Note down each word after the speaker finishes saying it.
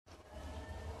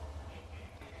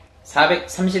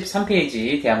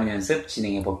433페이지 대화문 연습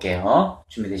진행해 볼게요.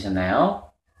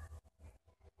 준비되셨나요?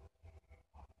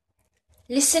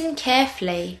 Listen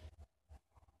carefully.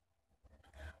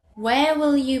 Where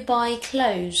will you buy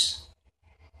clothes?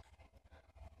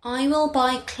 I will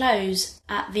buy clothes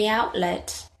at the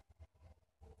outlet.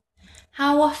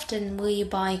 How often will you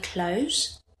buy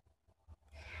clothes?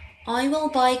 I will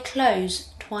buy clothes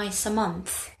twice a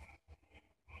month.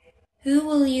 Who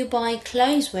will you buy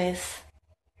clothes with?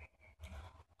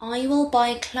 I will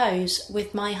buy clothes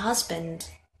with my husband.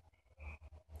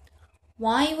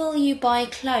 Why will you buy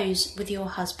clothes with your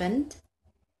husband?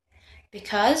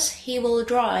 Because he will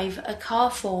drive a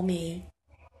car for me.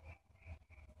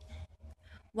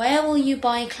 Where will you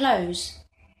buy clothes?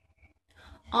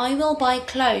 I will buy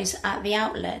clothes at the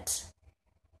outlet.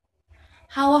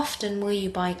 How often will you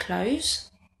buy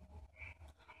clothes?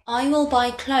 I will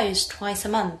buy clothes twice a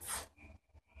month.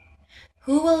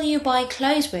 Who will you buy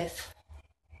clothes with?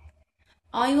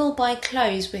 I will buy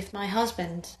clothes with my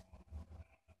husband.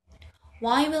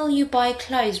 Why will you buy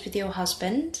clothes with your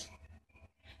husband?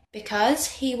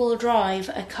 Because he will drive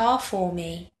a car for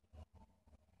me.